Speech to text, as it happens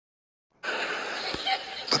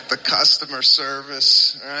customer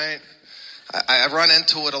service, right? I run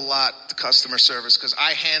into it a lot, the customer service, because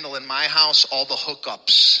I handle in my house all the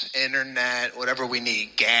hookups, internet, whatever we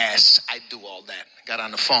need, gas. I do all that. I got on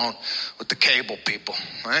the phone with the cable people,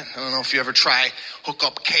 right? I don't know if you ever try hook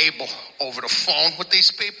up cable over the phone with these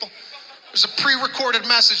people. There's a pre-recorded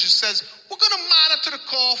message that says, we're going to monitor the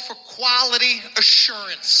call for quality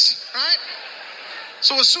assurance, right?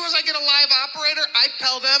 So as soon as I get a live operator, I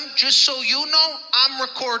tell them, just so you know, I'm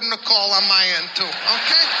recording the call on my end too,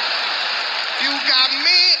 okay? You got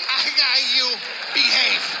me, I got you.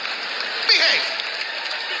 Behave. Behave.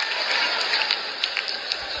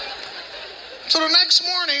 So the next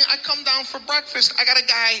morning, I come down for breakfast. I got a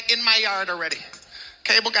guy in my yard already.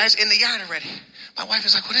 Cable guy's in the yard already. My wife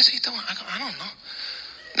is like, what is he doing? I go, I don't know.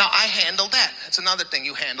 Now, I handle that. That's another thing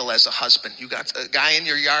you handle as a husband. You got a guy in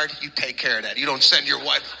your yard, you take care of that. You don't send your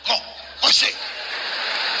wife, let's see.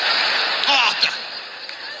 Go out there.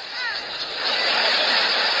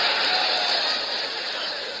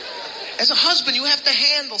 As a husband, you have to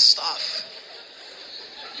handle stuff.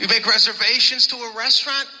 You make reservations to a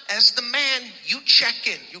restaurant. As the man, you check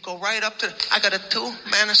in. You go right up to, I got a 2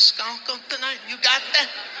 Maniscalco tonight. You got that?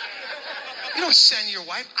 You don't send your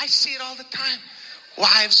wife. I see it all the time.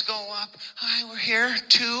 Wives go up. Hi, we're here.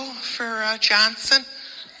 2 for Johnson.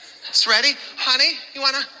 It's ready. Honey, you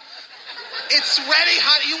want to? It's ready,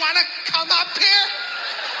 honey. You want to come up here?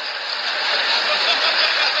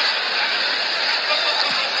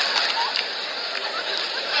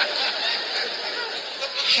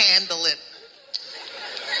 Handle it.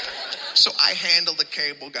 So I handle the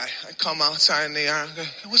cable guy. I come outside in the yard. I go,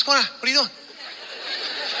 what's going on? What are you doing?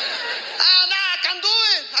 Oh, no, I can do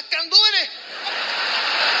it. I can do it.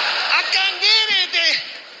 I can get it.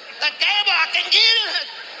 The cable, I can get it.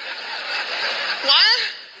 What?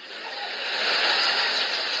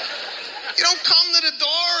 You don't come to the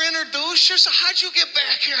door, introduce yourself. How'd you get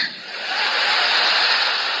back here?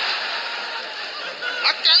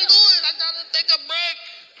 I can do it. I gotta take a break.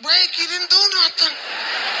 He didn't do nothing.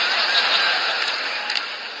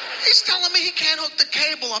 He's telling me he can't hook the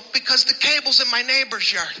cable up because the cable's in my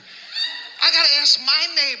neighbor's yard. I gotta ask my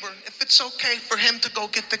neighbor if it's okay for him to go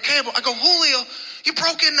get the cable. I go, Julio, you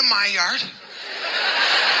broke into my yard.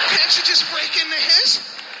 Can't you just break into his?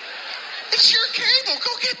 It's your cable.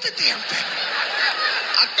 Go get the damn thing.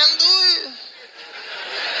 I can do it.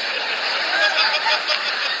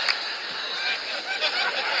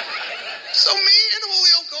 So me and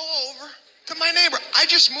Julio go over to my neighbor. I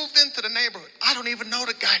just moved into the neighborhood. I don't even know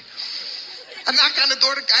the guy. I knock on the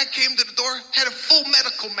door. The guy came to the door, had a full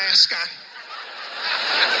medical mask on.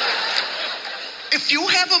 If you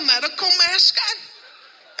have a medical mask on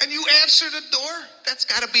and you answer the door, that's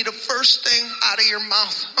got to be the first thing out of your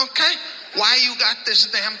mouth, okay? Why you got this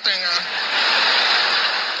damn thing on?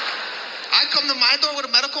 I come to my door with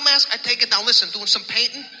a medical mask. I take it down. Listen, doing some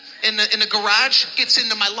painting in the garage, gets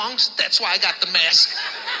into my lungs. That's why I got the mask.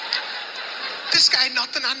 This guy,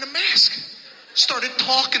 nothing on the mask. Started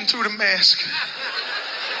talking through the mask.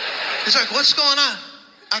 He's like, what's going on?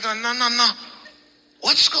 I go, no.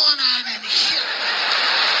 What's going on in here?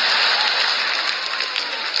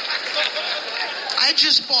 I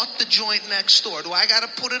just bought the joint next door. Do I got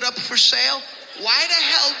to put it up for sale? Why the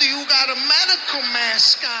hell do you got a medical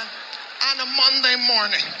mask on a Monday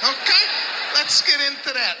morning? Okay? Let's get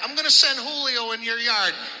into that. I'm going to send Julio in your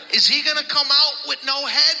yard. Is he going to come out with no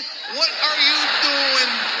head? What are you doing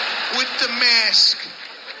with the mask?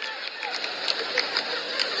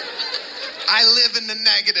 I live in the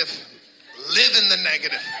negative. Live in the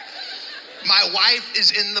negative. My wife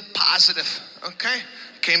is in the positive. Okay?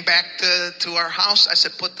 Came back to our house. I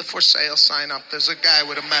said, put the for sale sign up. There's a guy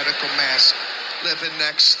with a medical mask living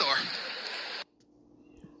next door.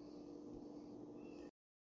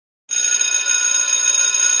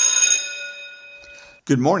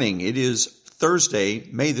 Good morning. It is Thursday,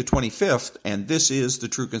 May the 25th, and this is The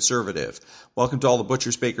True Conservative. Welcome to all the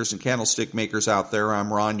butchers, bakers, and candlestick makers out there.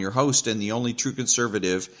 I'm Ron, your host, and the only true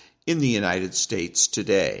conservative in the United States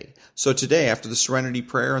today. So today, after the Serenity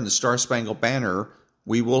Prayer and the Star-Spangled Banner,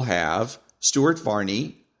 we will have Stuart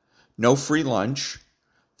Varney, No Free Lunch,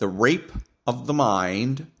 The Rape of the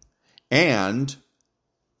Mind, and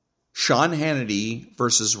Sean-Hannity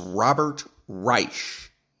versus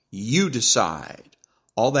Robert-Reich. You decide.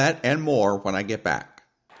 All that and more when I get back.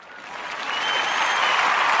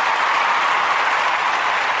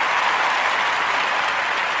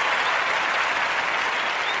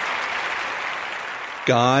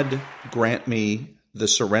 God grant me the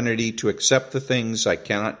serenity to accept the things I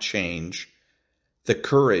cannot change, the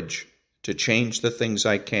courage to change the things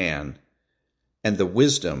I can, and the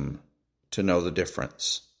wisdom to know the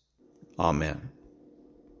difference. Amen.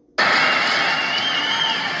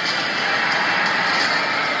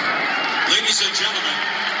 Ladies and gentlemen,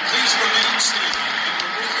 please remain standing and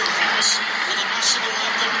remove your hats for the national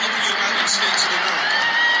anthem of the United States of America.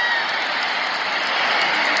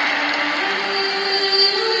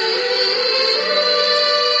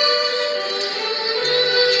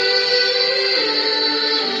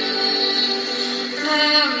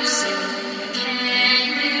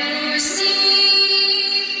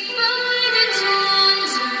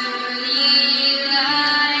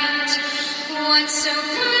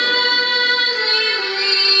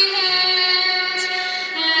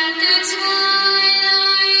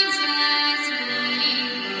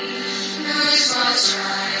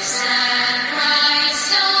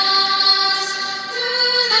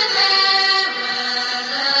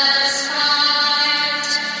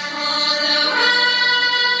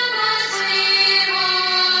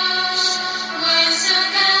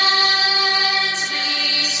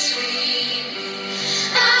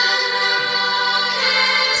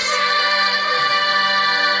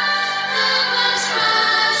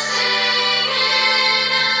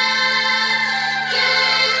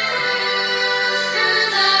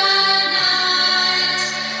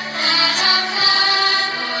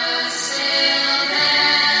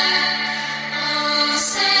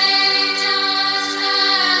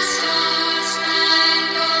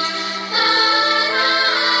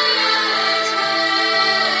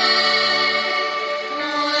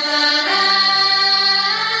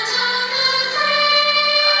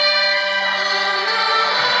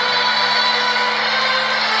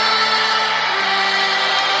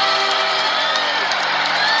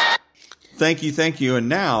 Thank you. And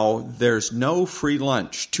now, there's no free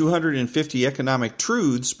lunch. 250 Economic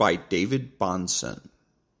Truths by David-Bahnsen.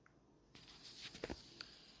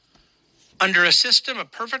 Under a system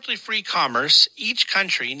of perfectly free commerce, each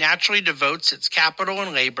country naturally devotes its capital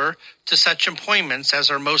and labor to such employments as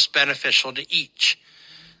are most beneficial to each.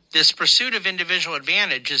 This pursuit of individual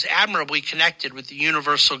advantage is admirably connected with the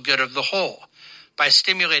universal good of the whole. By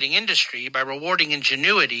stimulating industry, by rewarding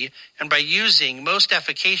ingenuity, and by using most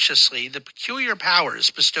efficaciously the peculiar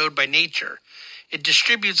powers bestowed by nature, it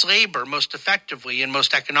distributes labor most effectively and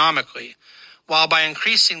most economically, while by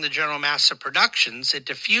increasing the general mass of productions, it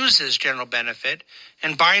diffuses general benefit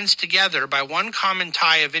and binds together by one common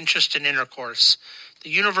tie of interest and intercourse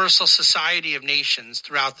the universal society of nations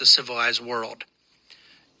throughout the civilized world.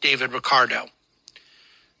 David Ricardo.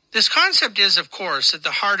 This concept is, of course, at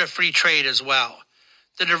the heart of free trade as well.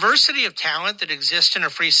 The diversity of talent that exists in a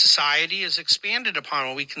free society is expanded upon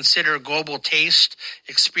when we consider global taste,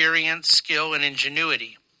 experience, skill, and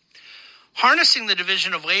ingenuity. Harnessing the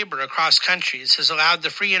division of labor across countries has allowed the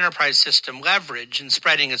free enterprise system leverage in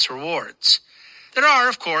spreading its rewards. There are,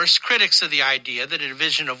 of course, critics of the idea that a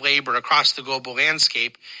division of labor across the global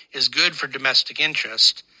landscape is good for domestic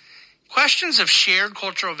interest. Questions of shared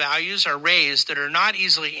cultural values are raised that are not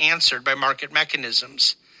easily answered by market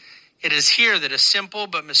mechanisms. It is here that a simple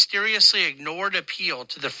but mysteriously ignored appeal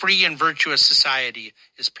to the free and virtuous society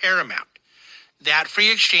is paramount. That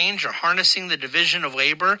free exchange or harnessing the division of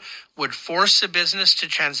labor would force a business to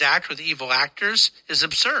transact with evil actors is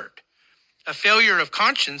absurd. A failure of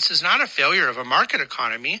conscience is not a failure of a market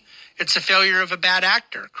economy. It's a failure of a bad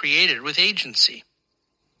actor created with agency.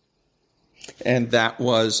 And that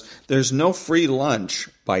was There's No Free Lunch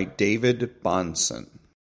by David-Bahnsen.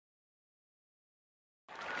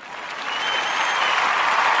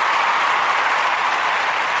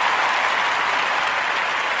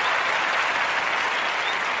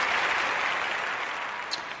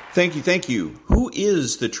 Thank you. Who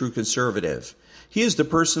is the true conservative? He is the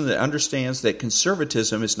person that understands that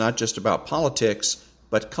conservatism is not just about politics,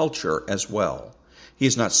 but culture as well. He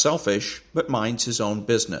is not selfish, but minds his own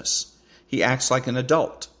business. He acts like an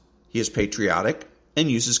adult. He is patriotic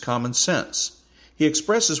and uses common sense. He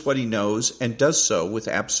expresses what he knows and does so with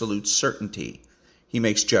absolute certainty. He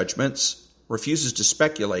makes judgments, refuses to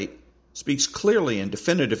speculate, speaks clearly and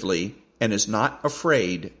definitively, and is not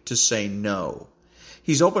afraid to say no.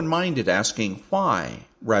 He's open-minded, asking why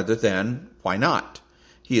rather than why not.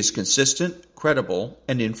 He is consistent, credible,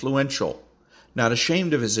 and influential, not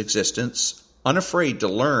ashamed of his existence, unafraid to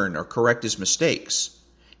learn or correct his mistakes.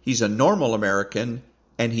 He's a normal American,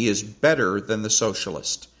 and he is better than the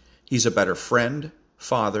socialist. He's a better friend,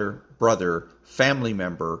 father, brother, family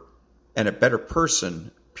member, and a better person,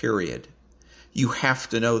 period. You have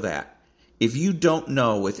to know that. If you don't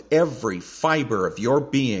know with every fiber of your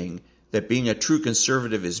being that being a true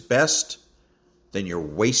conservative is best, then you're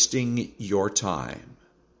wasting your time.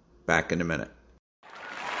 Back in a minute.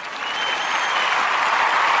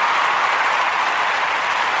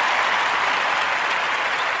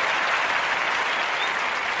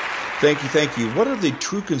 Thank you. What are the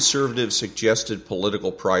true conservative suggested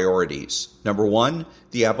political priorities? Number 1,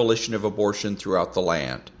 the abolition of abortion throughout the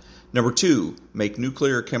land. Number 2, make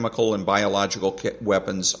nuclear, chemical, and biological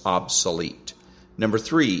weapons obsolete. Number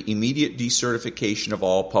 3, immediate decertification of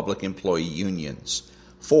all public employee unions.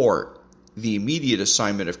 4, the immediate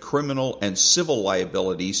assignment of criminal and civil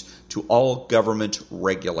liabilities to all government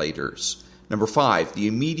regulators. Number 5, the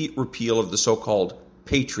immediate repeal of the so-called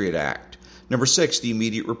Patriot Act. Number 6, the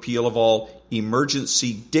immediate repeal of all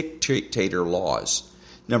emergency dictator laws.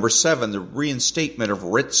 Number 7, the reinstatement of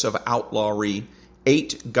writs of outlawry.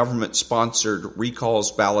 8, government-sponsored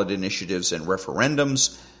recalls, ballot initiatives, and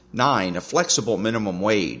referendums. 9, a flexible minimum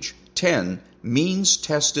wage. 10,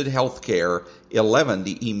 means-tested health care. 11,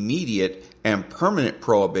 the immediate and permanent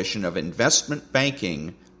prohibition of investment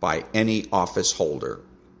banking by any office holder.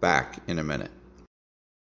 Back in a minute.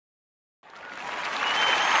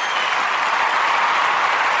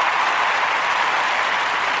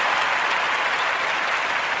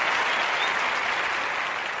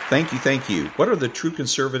 Thank you. What are the true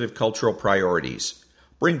conservative cultural priorities?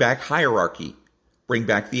 Bring back hierarchy. Bring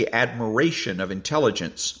back the admiration of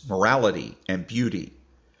intelligence, morality, and beauty.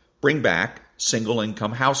 Bring back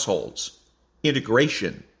single-income households.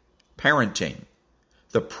 Integration. Parenting.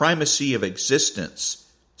 The primacy of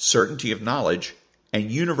existence. Certainty of knowledge.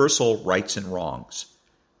 And universal rights and wrongs.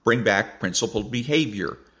 Bring back principled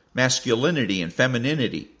behavior, masculinity and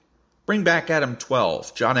femininity. Bring back Adam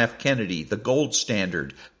 12, John F. Kennedy, the gold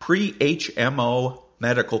standard, pre-HMO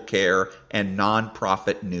medical care, and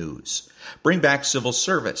nonprofit news. Bring back civil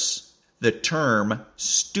service, the term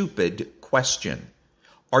stupid question,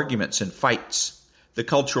 arguments and fights, the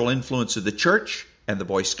cultural influence of the church and the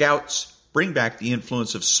Boy Scouts. Bring back the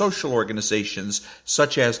influence of social organizations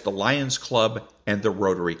such as the Lions Club and the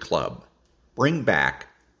Rotary Club. Bring back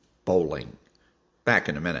bowling. Back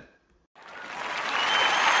in a minute.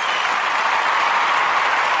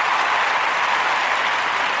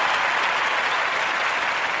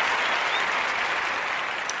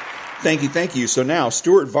 Thank you. So now,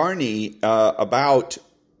 Stuart Varney, about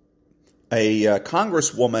a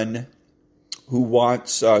congresswoman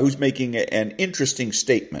who's making an interesting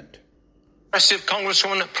statement. Progressive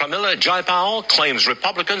Congresswoman Pramila Jayapal claims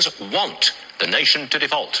Republicans want the nation to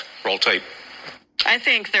default. Roll tape. I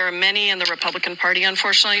think there are many in the Republican Party,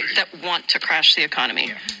 unfortunately, that want to crash the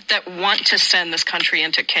economy, that want to send this country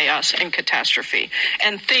into chaos and catastrophe,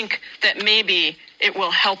 and think that maybe it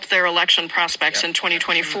will help their election prospects in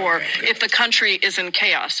 2024 if the country is in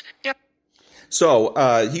chaos.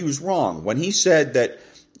 So he was wrong when he said that,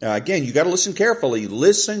 again, you got to listen carefully.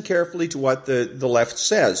 Listen carefully to what the left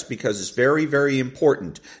says, because it's very, very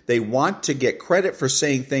important. They want to get credit for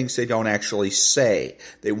saying things they don't actually say.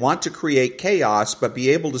 They want to create chaos, but be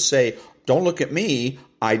able to say, don't look at me,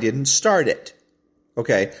 I didn't start it.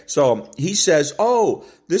 Okay, so he says,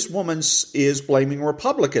 this woman is blaming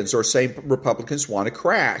Republicans or saying Republicans want to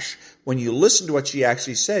crash. When you listen to what she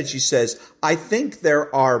actually said, she says, I think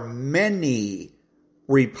there are many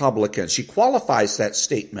Republicans. She qualifies that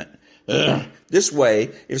statement. This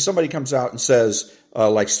way, if somebody comes out and says,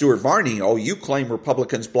 like Stuart Varney, you claim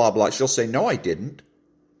Republicans, blah, blah, she'll say, no, I didn't.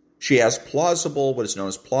 She has what is known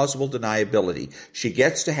as plausible deniability. She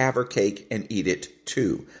gets to have her cake and eat it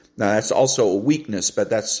too. Now, that's also a weakness, but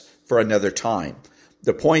that's for another time.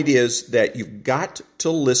 The point is that you've got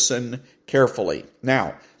to listen carefully.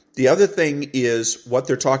 Now, the other thing is what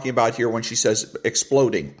they're talking about here when she says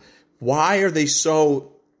exploding. Why are they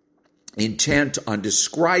so intent on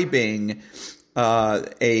describing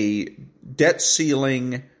a debt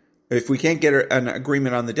ceiling, if we can't get an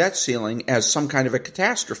agreement on the debt ceiling, as some kind of a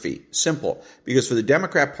catastrophe? Simple. Because for the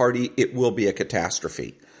Democrat Party, it will be a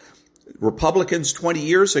catastrophe. Republicans 20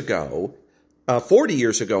 years ago, 40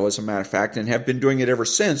 years ago, as a matter of fact, and have been doing it ever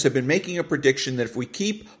since, have been making a prediction that if we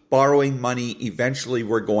keep borrowing money, eventually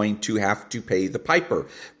we're going to have to pay the piper.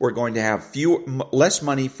 We're going to have less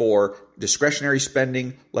money for discretionary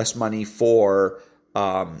spending, less money for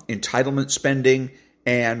entitlement spending,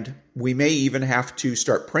 and we may even have to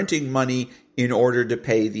start printing money in order to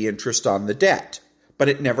pay the interest on the debt. But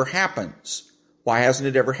it never happens. Why hasn't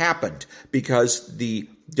it ever happened? Because the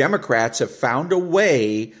Democrats have found a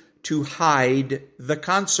way to hide the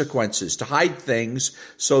consequences, to hide things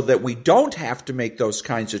so that we don't have to make those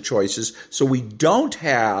kinds of choices, so we don't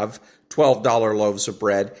have $12 loaves of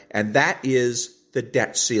bread, and that is the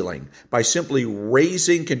debt ceiling. By simply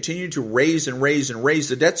continuing to raise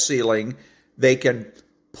the debt ceiling, they can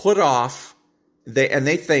put off,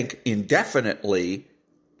 they think indefinitely,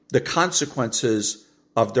 the consequences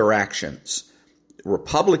of their actions.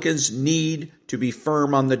 Republicans need to be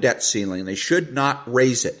firm on the debt ceiling. They should not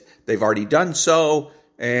raise it. They've already done so,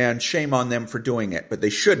 and shame on them for doing it. But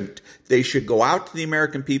they shouldn't. They should go out to the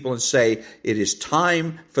American people and say, it is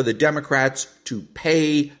time for the Democrats to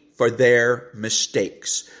pay for their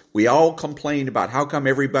mistakes. We all complain about how come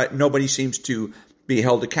nobody seems to be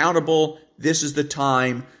held accountable. This is the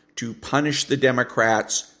time to punish the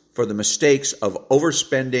Democrats for the mistakes of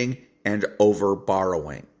overspending and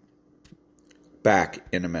over-borrowing. Back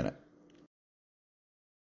in a minute.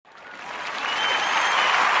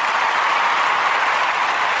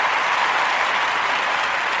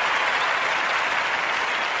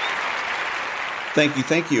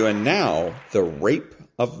 Thank you. And now, the rape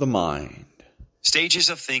of the mind. Stages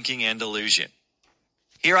of thinking and delusion.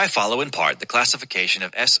 Here I follow in part the classification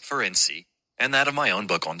of S. Ferenczi and that of my own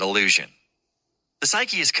book on delusion. The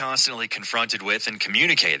psyche is constantly confronted with and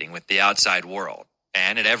communicating with the outside world,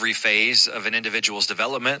 and at every phase of an individual's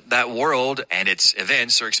development, that world and its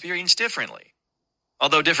events are experienced differently.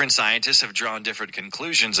 Although different scientists have drawn different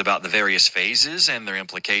conclusions about the various phases and their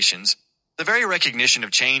implications, the very recognition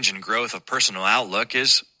of change and growth of personal outlook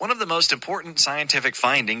is one of the most important scientific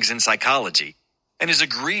findings in psychology and is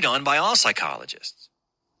agreed on by all psychologists.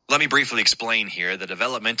 Let me briefly explain here the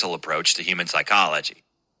developmental approach to human psychology.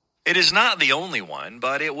 It is not the only one,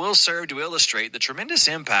 but it will serve to illustrate the tremendous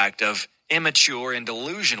impact of immature and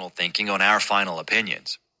delusional thinking on our final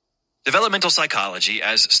opinions. Developmental psychology,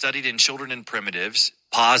 as studied in children and primitives,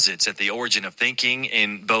 posits at the origin of thinking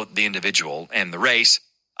in both the individual and the race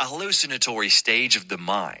a hallucinatory stage of the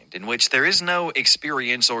mind in which there is no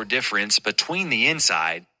experience or difference between the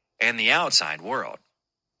inside and the outside world.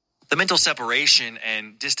 The mental separation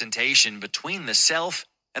and distantation between the self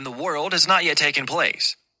and the world has not yet taken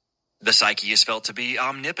place. The psyche is felt to be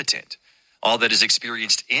omnipotent. All that is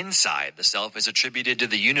experienced inside the self is attributed to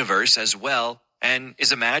the universe as well and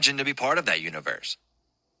is imagined to be part of that universe.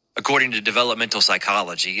 According to developmental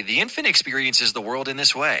psychology, the infant experiences the world in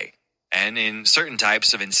this way, and in certain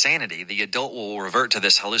types of insanity, the adult will revert to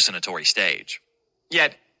this hallucinatory stage.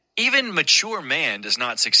 Yet, even mature man does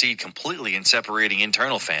not succeed completely in separating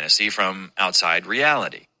internal fantasy from outside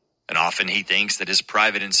reality, and often he thinks that his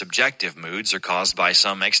private and subjective moods are caused by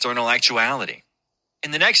some external actuality.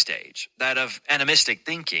 In the next stage, that of animistic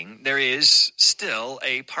thinking, there is still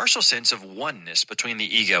a partial sense of oneness between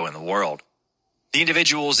the ego and the world. The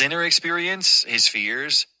individual's inner experience, his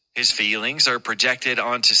fears, his feelings are projected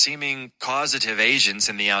onto seeming causative agents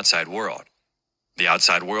in the outside world. The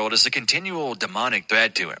outside world is a continual demonic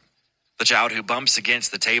threat to him. The child who bumps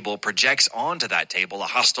against the table projects onto that table a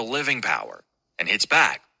hostile living power and hits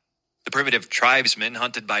back. The primitive tribesman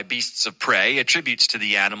hunted by beasts of prey attributes to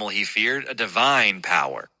the animal he feared a divine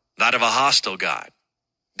power, that of a hostile god.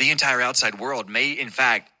 The entire outside world may, in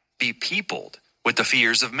fact, be peopled with the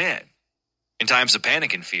fears of men. In times of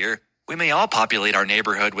panic and fear, we may all populate our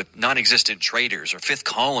neighborhood with non-existent traitors or fifth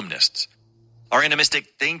columnists. Our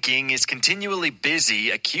animistic thinking is continually busy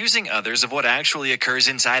accusing others of what actually occurs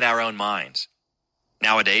inside our own minds.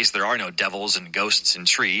 Nowadays, there are no devils and ghosts in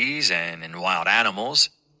trees and in wild animals.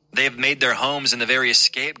 They have made their homes in the various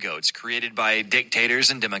scapegoats created by dictators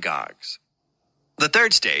and demagogues. The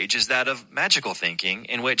third stage is that of magical thinking,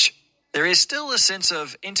 in which there is still a sense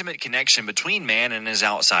of intimate connection between man and his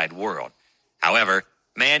outside world. However,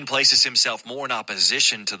 man places himself more in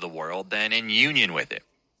opposition to the world than in union with it.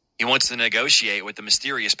 He wants to negotiate with the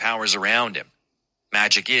mysterious powers around him.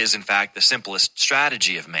 Magic is, in fact, the simplest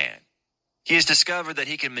strategy of man. He has discovered that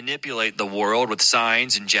he can manipulate the world with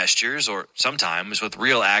signs and gestures, or sometimes with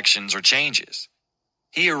real actions or changes.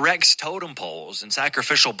 He erects totem poles and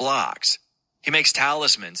sacrificial blocks. He makes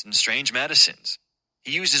talismans and strange medicines.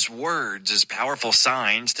 He uses words as powerful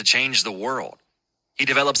signs to change the world. He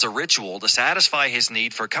develops a ritual to satisfy his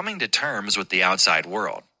need for coming to terms with the outside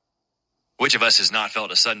world. Which of us has not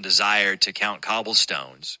felt a sudden desire to count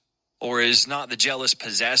cobblestones, or is not the jealous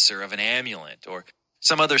possessor of an amulet, or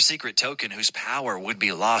some other secret token whose power would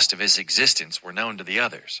be lost if its existence were known to the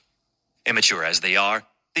others? Immature as they are,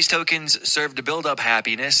 these tokens serve to build up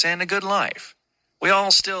happiness and a good life. We all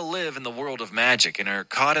still live in the world of magic and are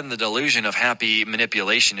caught in the delusion of happy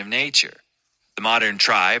manipulation of nature. The modern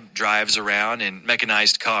tribe drives around in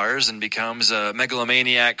mechanized cars and becomes a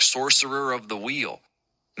megalomaniac sorcerer of the wheel.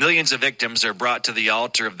 Millions of victims are brought to the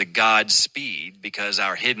altar of the god speed because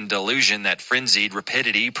our hidden delusion that frenzied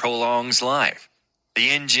rapidity prolongs life. The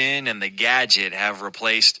engine and the gadget have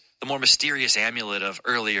replaced the more mysterious amulet of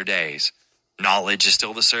earlier days. Knowledge is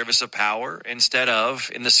still the service of power instead of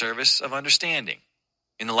in the service of understanding.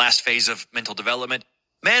 In the last phase of mental development,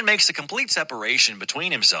 man makes a complete separation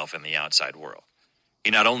between himself and the outside world.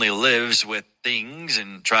 He not only lives with things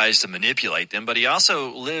and tries to manipulate them, but he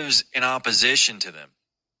also lives in opposition to them.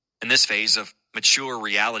 In this phase of mature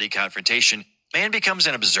reality confrontation, man becomes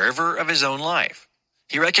an observer of his own life.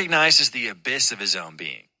 He recognizes the abyss of his own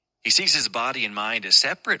being. He sees his body and mind as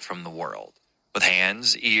separate from the world. With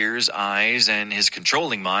hands, ears, eyes, and his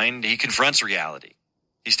controlling mind, he confronts reality.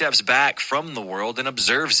 He steps back from the world and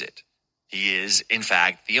observes it. He is, in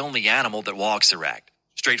fact, the only animal that walks erect,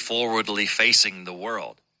 straightforwardly facing the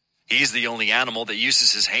world. He is the only animal that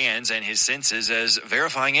uses his hands and his senses as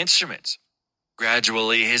verifying instruments.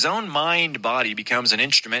 Gradually, his own mind-body becomes an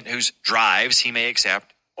instrument whose drives he may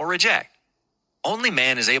accept or reject. Only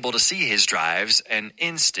man is able to see his drives and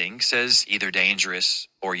instincts as either dangerous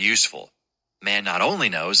or useful. Man not only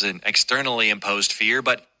knows an externally imposed fear,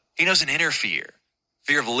 but he knows an inner fear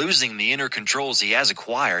of losing the inner controls he has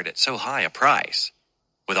acquired at so high a price.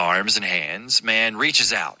 With arms and hands, man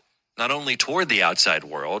reaches out, not only toward the outside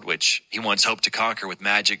world, which he once hoped to conquer with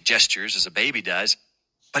magic gestures as a baby does,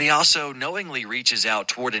 but he also knowingly reaches out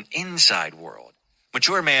toward an inside world.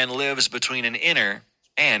 Mature man lives between an inner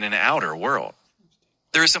and an outer world.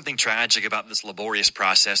 There is something tragic about this laborious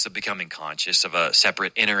process of becoming conscious of a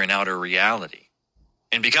separate inner and outer reality.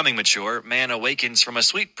 In becoming mature, man awakens from a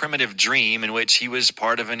sweet primitive dream in which he was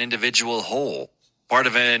part of an individual whole, part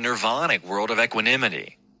of a nirvanic world of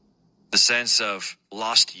equanimity. The sense of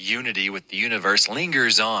lost unity with the universe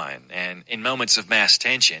lingers on, and in moments of mass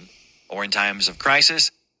tension, or in times of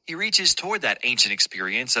crisis, he reaches toward that ancient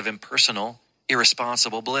experience of impersonal,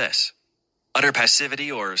 irresponsible bliss. Utter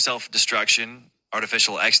passivity or self-destruction,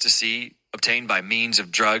 artificial ecstasy obtained by means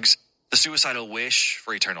of drugs, the suicidal wish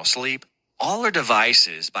for eternal sleep, all are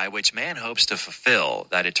devices by which man hopes to fulfill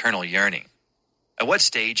that eternal yearning. At what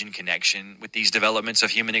stage in connection with these developments of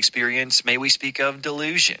human experience may we speak of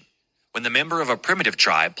delusion? When the member of a primitive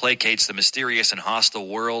tribe placates the mysterious and hostile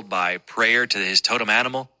world by prayer to his totem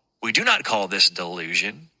animal, we do not call this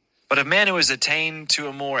delusion. But a man who has attained to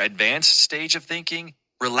a more advanced stage of thinking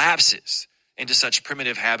relapses into such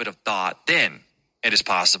primitive habit of thought, then it is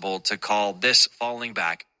possible to call this falling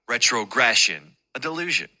back, retrogression, a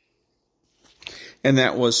delusion. And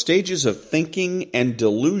that was Stages of Thinking and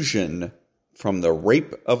Delusion from The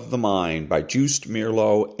Rape of the Mind by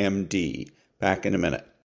Joost-Meerlo, M.D. Back in a minute.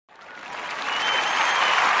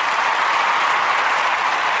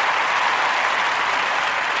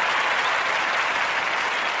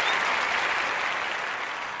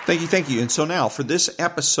 Thank you. And so now for this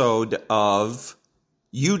episode of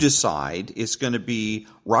You Decide, it's going to be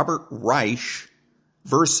Robert-Reich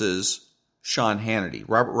versus Sean-Hannity.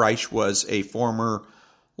 Robert-Reich was a former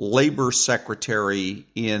labor secretary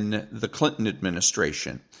in the Clinton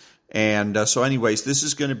administration. And so anyways, this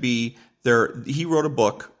is going to be he wrote a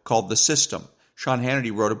book called The System.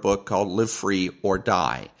 Sean-Hannity wrote a book called Live Free or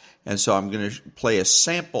Die. And so I'm going to play a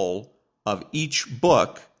sample of each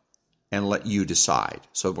book and let you decide.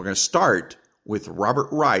 So we're going to start with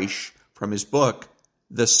Robert-Reich from his book,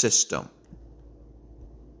 The System.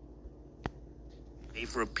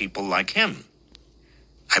 For people like him?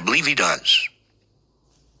 I believe he does.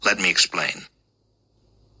 Let me explain.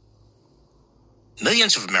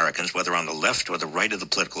 Millions of Americans, whether on the left or the right of the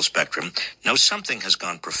political spectrum, know something has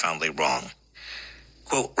gone profoundly wrong.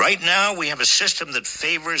 Quote, right now we have a system that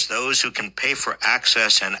favors those who can pay for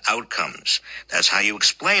access and outcomes. That's how you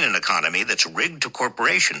explain an economy that's rigged to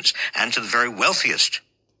corporations and to the very wealthiest,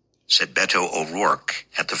 said Beto O'Rourke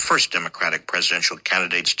at the first Democratic presidential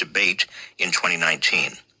candidates debate in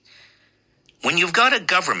 2019. When you've got a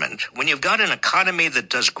government, when you've got an economy that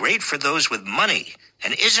does great for those with money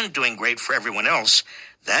and isn't doing great for everyone else,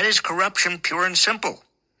 that is corruption pure and simple,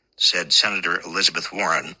 said Senator Elizabeth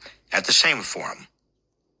Warren at the same forum.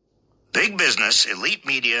 Big business, elite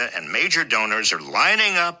media, and major donors are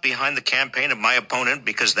lining up behind the campaign of my opponent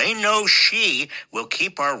because they know she will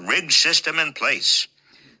keep our rigged system in place,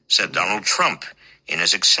 said Donald Trump in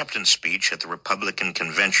his acceptance speech at the Republican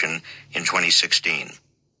convention in 2016.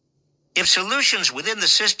 If solutions within the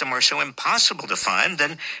system are so impossible to find,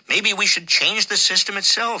 then maybe we should change the system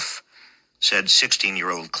itself, said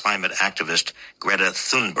 16-year-old climate activist Greta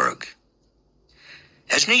Thunberg.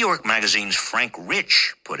 As New York Magazine's Frank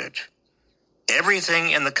Rich put it,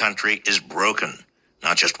 everything in the country is broken.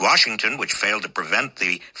 Not just Washington, which failed to prevent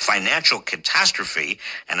the financial catastrophe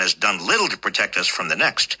and has done little to protect us from the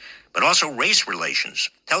next, but also race relations,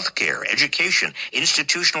 healthcare, education,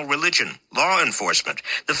 institutional religion, law enforcement,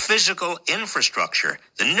 the physical infrastructure,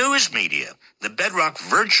 the news media, the bedrock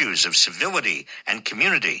virtues of civility and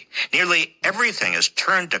community. Nearly everything has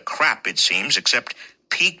turned to crap, it seems, except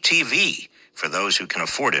peak TV for those who can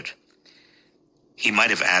afford it. He might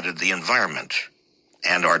have added the environment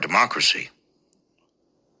and our democracy.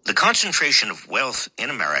 The concentration of wealth in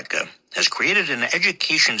America has created an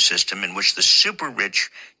education system in which the super rich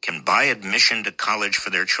can buy admission to college for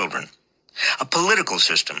their children, a political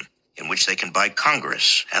system in which they can buy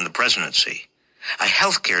Congress and the presidency, a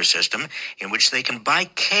healthcare system in which they can buy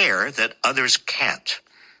care that others can't,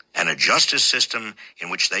 and a justice system in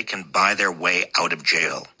which they can buy their way out of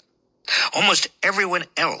jail. Almost everyone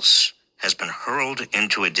else has been hurled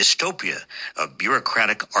into a dystopia of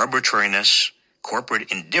bureaucratic arbitrariness,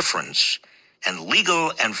 corporate indifference, and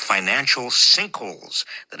legal and financial sinkholes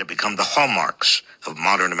that have become the hallmarks of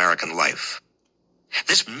modern American life.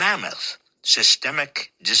 This mammoth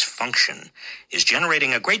systemic dysfunction is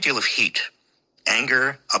generating a great deal of heat,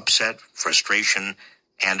 anger, upset, frustration,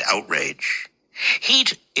 and outrage.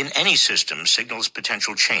 Heat in any system signals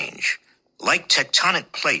potential change, like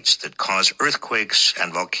tectonic plates that cause earthquakes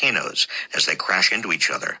and volcanoes as they crash into each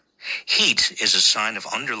other. Heat is a sign of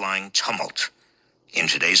underlying tumult. In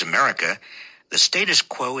today's America, the status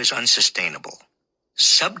quo is unsustainable.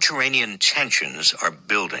 Subterranean tensions are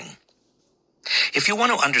building. If you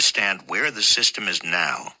want to understand where the system is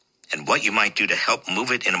now and what you might do to help move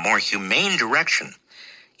it in a more humane direction,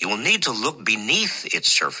 you will need to look beneath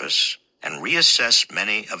its surface and reassess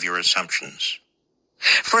many of your assumptions.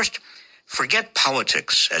 First, forget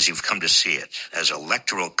politics as you've come to see it, as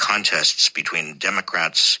electoral contests between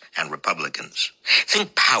Democrats and Republicans.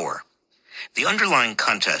 Think power. The underlying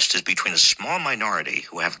contest is between a small minority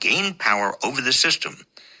who have gained power over the system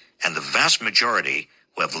and the vast majority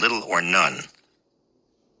who have little or none.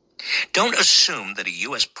 Don't assume that a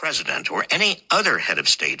U.S. president or any other head of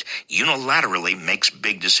state unilaterally makes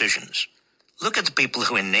big decisions. Look at the people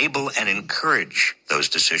who enable and encourage those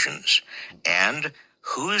decisions and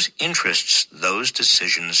whose interests those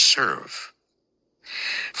decisions serve.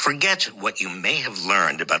 Forget what you may have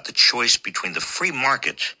learned about the choice between the free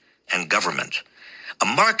market and government. A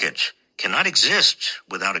market cannot exist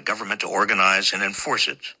without a government to organize and enforce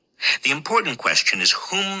it. The important question is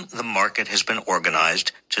whom the market has been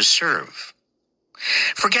organized to serve.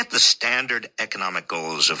 Forget the standard economic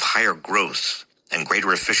goals of higher growth and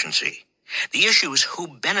greater efficiency. The issue is who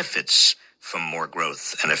benefits from more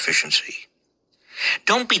growth and efficiency.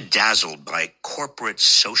 Don't be dazzled by corporate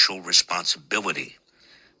social responsibility.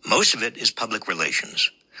 Most of it is public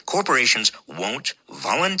relations. Corporations won't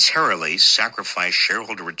voluntarily sacrifice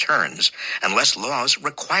shareholder returns unless laws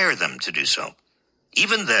require them to do so.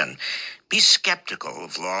 Even then, be skeptical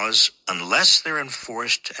of laws unless they're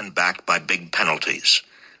enforced and backed by big penalties.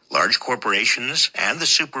 Large corporations and the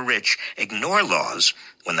super rich ignore laws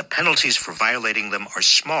when the penalties for violating them are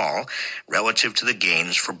small relative to the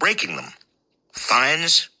gains for breaking them.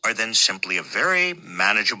 Fines are then simply a very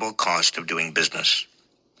manageable cost of doing business.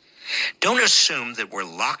 Don't assume that we're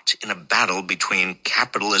locked in a battle between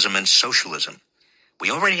capitalism and socialism. We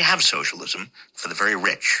already have socialism for the very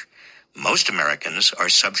rich. Most Americans are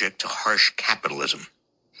subject to harsh capitalism.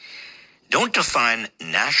 Don't define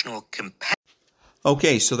national competitiveness.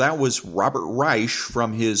 Okay, so that was Robert Reich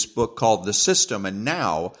from his book called The System, and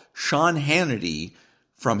now Sean Hannity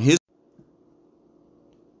from his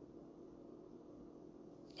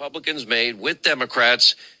Republicans made with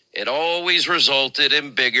Democrats, it always resulted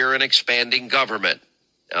in bigger and expanding government.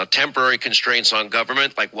 Now, temporary constraints on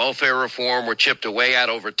government, like welfare reform, were chipped away at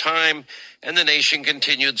over time, and the nation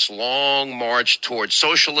continued its long march towards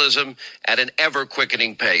socialism at an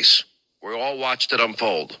ever-quickening pace. We all watched it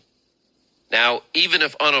unfold. Now, even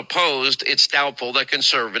if unopposed, it's doubtful that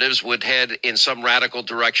conservatives would head in some radical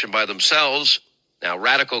direction by themselves. Now,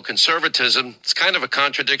 radical conservatism, it's kind of a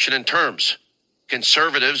contradiction in terms.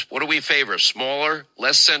 Conservatives, what do we favor? Smaller,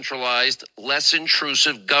 less centralized, less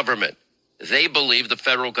intrusive government. They believe the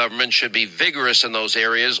federal government should be vigorous in those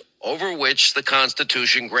areas over which the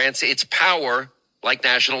Constitution grants its power, like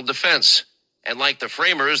national defense. And like the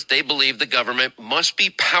framers, they believe the government must be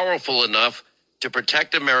powerful enough to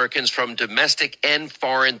protect Americans from domestic and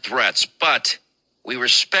foreign threats. But we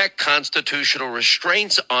respect constitutional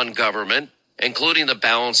restraints on government, including the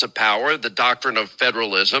balance of power, the doctrine of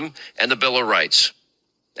federalism, and the Bill of Rights.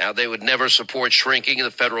 Now, they would never support shrinking the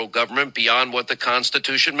federal government beyond what the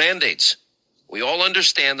Constitution mandates. We all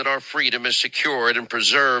understand that our freedom is secured and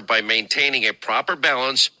preserved by maintaining a proper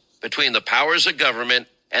balance between the powers of government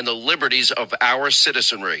and the liberties of our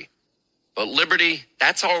citizenry. But liberty,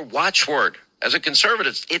 that's our watchword. As a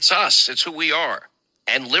conservative, it's us. It's who we are.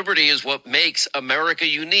 And liberty is what makes America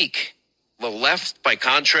unique. The left, by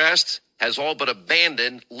contrast, has all but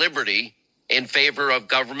abandoned liberty in favor of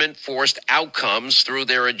government-forced outcomes through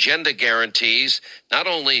their agenda guarantees, not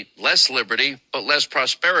only less liberty, but less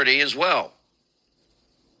prosperity as well.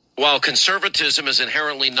 While conservatism is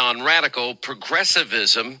inherently non-radical,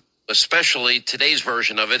 progressivism, especially today's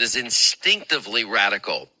version of it, is instinctively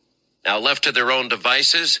radical. Now, left to their own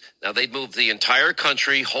devices, now they'd move the entire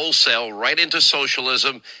country wholesale right into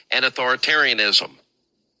socialism and authoritarianism.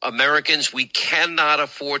 Americans, we cannot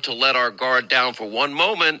afford to let our guard down for one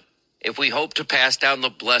moment if we hope to pass down the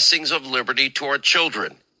blessings of liberty to our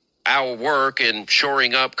children. Our work in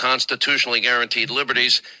shoring up constitutionally guaranteed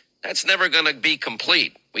liberties, that's never going to be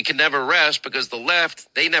complete. We can never rest because the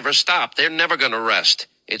left, they never stop. They're never going to rest.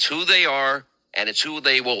 It's who they are, and it's who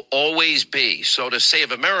they will always be. So to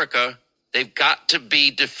save America, they've got to be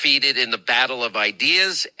defeated in the battle of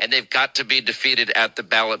ideas, and they've got to be defeated at the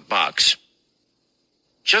ballot box.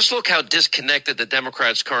 Just look how disconnected the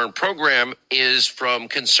Democrats' current program is from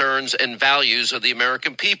concerns and values of the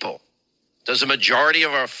American people. Does a majority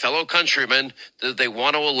of our fellow countrymen, do they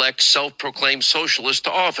want to elect self-proclaimed socialists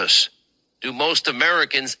to office? Do most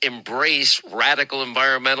Americans embrace radical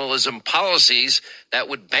environmentalism policies that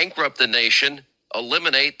would bankrupt the nation,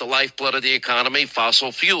 eliminate the lifeblood of the economy,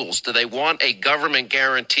 fossil fuels? Do they want a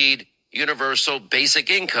government-guaranteed universal basic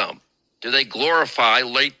income? Do they glorify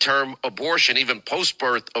late-term abortion, even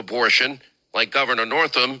post-birth abortion, like Governor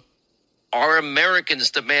Northam? Are Americans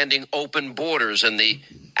demanding open borders and the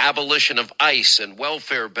abolition of ICE and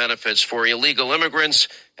welfare benefits for illegal immigrants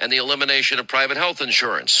and the elimination of private health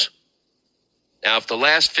insurance? Now, if the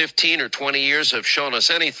last 15 or 20 years have shown us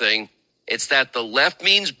anything, it's that the left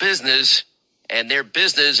means business, and their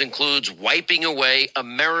business includes wiping away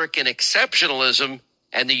American exceptionalism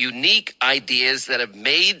and the unique ideas that have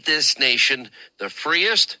made this nation the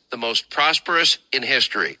freest, the most prosperous in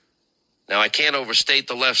history. Now, I can't overstate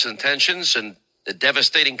the left's intentions and the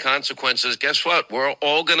devastating consequences. Guess what? We're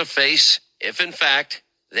all going to face if, in fact,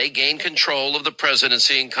 they gain control of the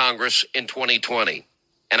presidency and Congress in 2020.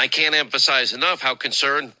 And I can't emphasize enough how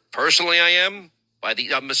concerned personally I am by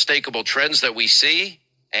the unmistakable trends that we see,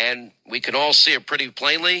 and we can all see it pretty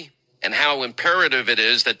plainly, and how imperative it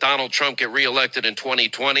is that Donald Trump get reelected in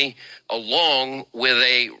 2020, along with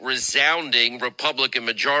a resounding Republican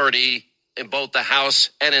majority in both the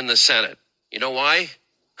House and in the Senate. You know why?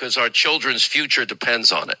 Because our children's future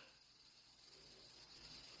depends on it.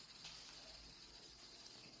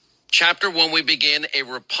 Chapter 1, we begin, A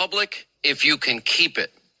Republic If You Can Keep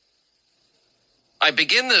It. I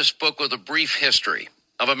begin this book with a brief history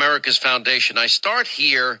of America's foundation. I start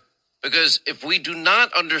here because if we do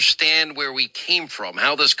not understand where we came from,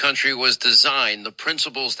 how this country was designed, the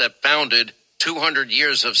principles that founded 200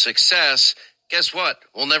 years of success, guess what?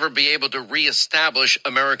 We'll never be able to reestablish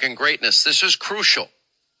American greatness. This is crucial.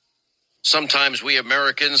 Sometimes we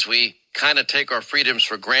Americans, we kind of take our freedoms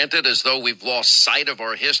for granted as though we've lost sight of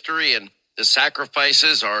our history and the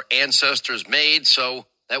sacrifices our ancestors made so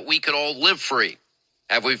that we could all live free.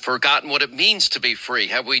 Have we forgotten what it means to be free?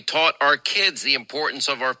 Have we taught our kids the importance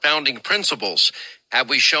of our founding principles? Have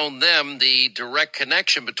we shown them the direct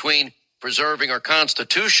connection between preserving our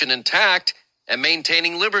Constitution intact and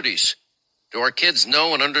maintaining liberties? Do our kids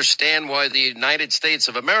know and understand why the United States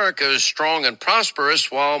of America is strong and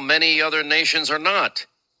prosperous while many other nations are not?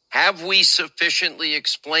 Have we sufficiently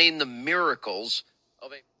explained the miracles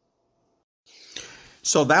of a...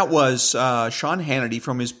 So that was Sean Hannity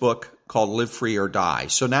from his book called Live Free or Die.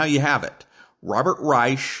 So now you have it. Robert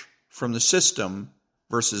Reich from The System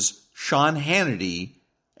versus Sean Hannity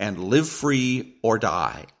and Live Free or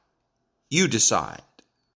Die. You decide.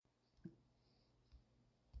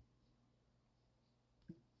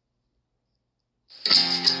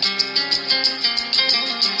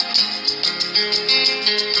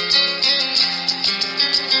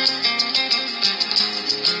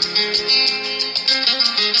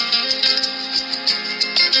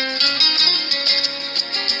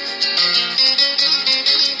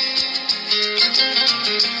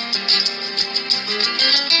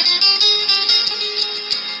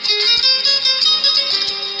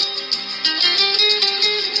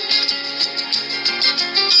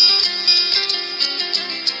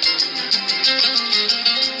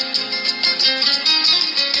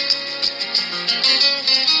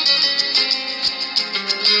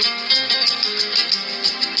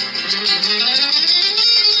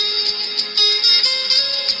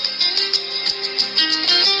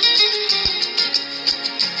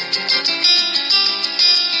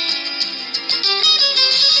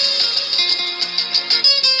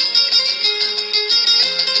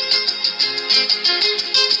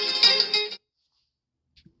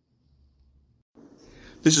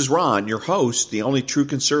 This is Ron, your host, the only true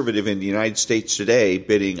conservative in the United States today,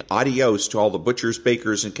 bidding adios to all the butchers,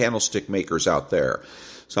 bakers, and candlestick makers out there.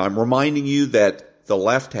 So I'm reminding you that The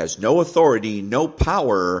left has no authority, no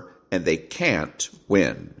power, and they can't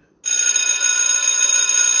win.